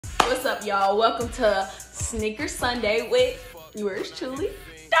what's up, y'all? Welcome to Sneaker Sunday with yours truly,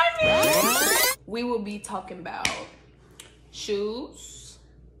 Diamond. We will be talking about shoes.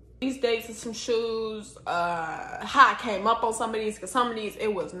 These days are some shoes. How I came up on some of these, because some of these,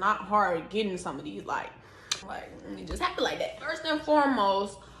 it was not hard getting some of these. Like it just happened like that. First and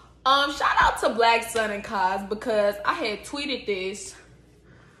foremost, shout out to Black Sun and Cos, because I had tweeted this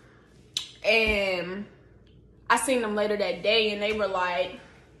and I seen them later that day and they were like,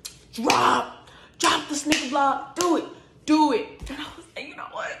 drop the sneaker blog, do it. And I was like, you know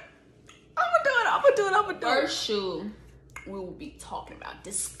what? I'm gonna do it. First shoe we will be talking about,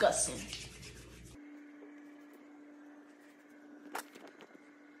 discussing.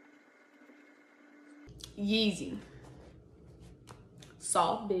 Yeezy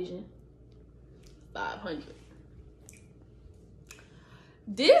Soft Vision 500.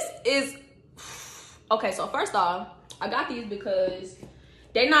 This is okay. So first off, I got these because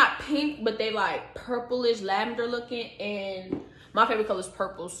they're not pink, but they like purplish lavender looking, and my favorite color is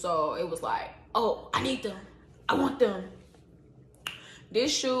purple, so it was like, oh, I need them, I want them.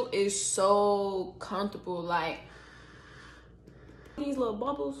 This shoe is so comfortable. Like these little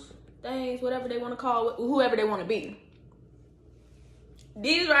bubbles things, whatever they want to call it, whoever they want to be,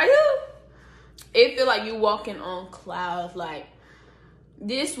 these right here, it feel like you walking on clouds. Like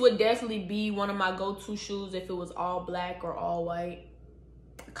this would definitely be one of my go-to shoes if it was all black or all white.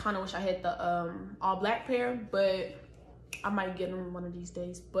 I kind of wish I had the all black pair, but I might get them one of these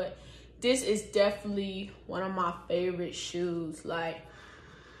days. But this is definitely one of my favorite shoes. Like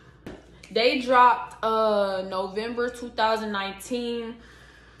they dropped November 2019,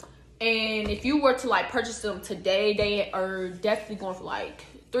 and if you were to like purchase them today, they are definitely going for like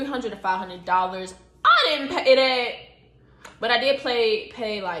 $300 to $500. I didn't pay that, but I did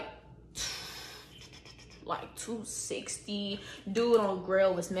pay like $260. Dude on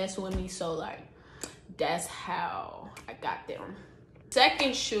Grail was messing with me, so like that's how I got them.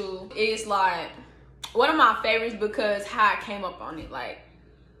 Second shoe is like one of my favorites because how I came up on it. Like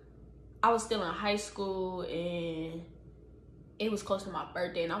I was still in high school and it was close to my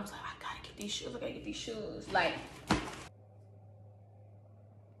birthday, and I was like, I gotta get these shoes. Like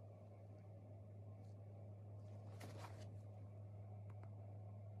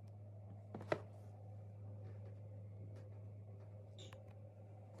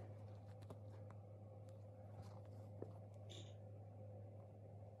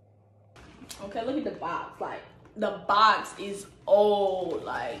okay, look at the box. Like the box is old.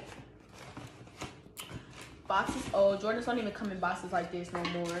 Like box is old. Jordans don't even come in boxes like this no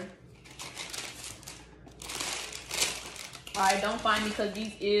more. Alright, don't find me because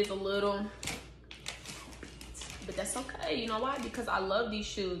these is a little, but that's okay. You know why? Because I love these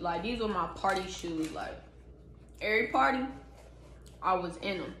shoes. Like these were my party shoes. Like every party I was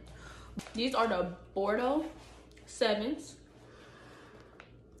in them. These are the Bordeaux 7s.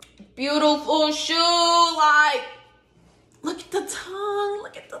 Beautiful shoe. Like look at the tongue,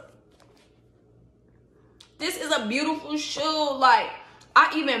 this is a beautiful shoe. Like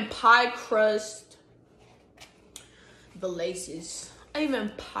I even pie crust the laces. I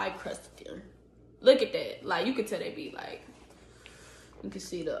even pie crusted them. Look at that. Like you could tell they be like, you can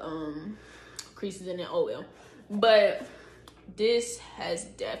see the creases in it. Oh well. But this has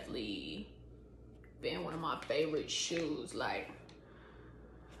definitely been one of my favorite shoes. Like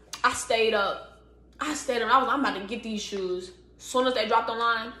I stayed up. I'm about to get these shoes. As soon as they dropped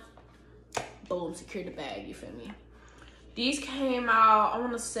online, boom, secured the bag, you feel me? These came out, I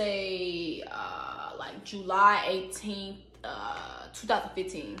want to say, like July 18th,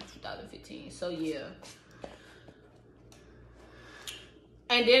 2015. So, yeah.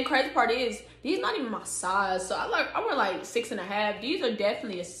 And then crazy part is, these not even my size. So, I wear like 6.5. These are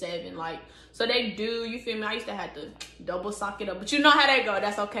definitely a 7. Like, so they do, you feel me? I used to have to double sock it up. But you know how that go.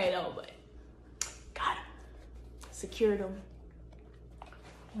 That's okay, though. But got them. Secured them.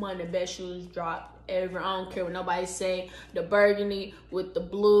 One of the best shoes dropped ever. I don't care what nobody say. The burgundy with the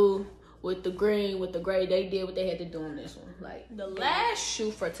blue, with the green, with the gray. They did what they had to do on this one. Like, the last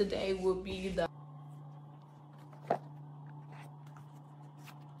shoe for today will be the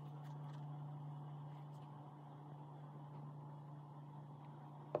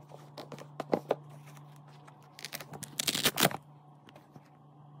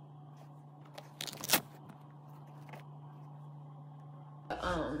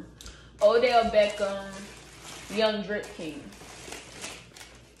Odell Beckham Young Drip King.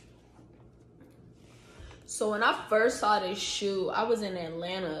 So when I first saw this shoe, I was in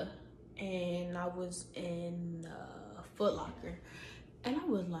Atlanta and I was in Foot Locker, and I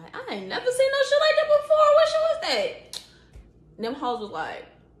was like, I ain't never seen no shit like that before. What shoe was that? Them hoes was like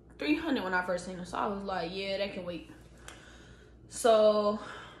 $300 when I first seen them. So I was like, yeah, that can wait. So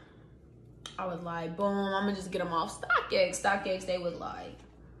I was like, boom, I'm gonna just get them off StockX. StockX, they was like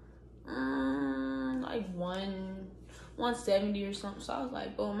 170 or something. So I was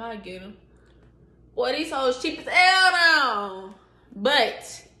like, boom, I get them. Boy, these hoes cheap as hell now.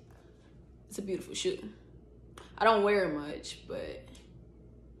 But it's a beautiful shoe. I don't wear it much, but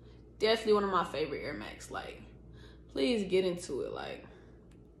definitely one of my favorite Air Max. Like, please get into it. Like,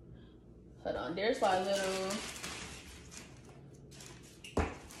 hold on, there's like little.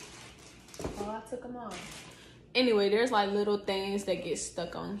 Oh, I took them off. Anyway, there's like little things that get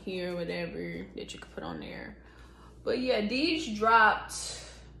stuck on here, whatever, that you could put on there. But yeah, these dropped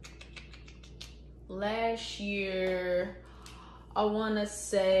last year. I want to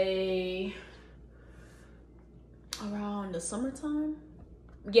say around the summertime.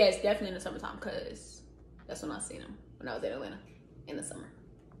 Yes, definitely in the summertime, because that's when I seen them, when I was in Atlanta in the summer,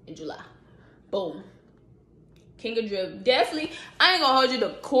 in July. Boom. King of Drip. Definitely, I ain't gonna hold you.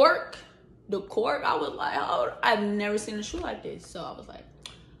 The cork, I was like, oh, I've never seen a shoe like this. So I was like,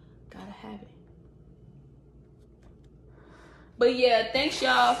 gotta have it. But yeah, thanks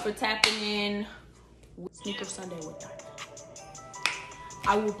y'all for tapping in with Sneaker Sunday with Diamond.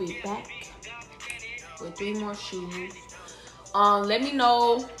 I will be back with 3 more shoes. Let me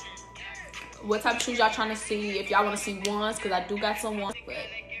know what type of shoes y'all trying to see. If y'all want to see ones, because I do got some ones. But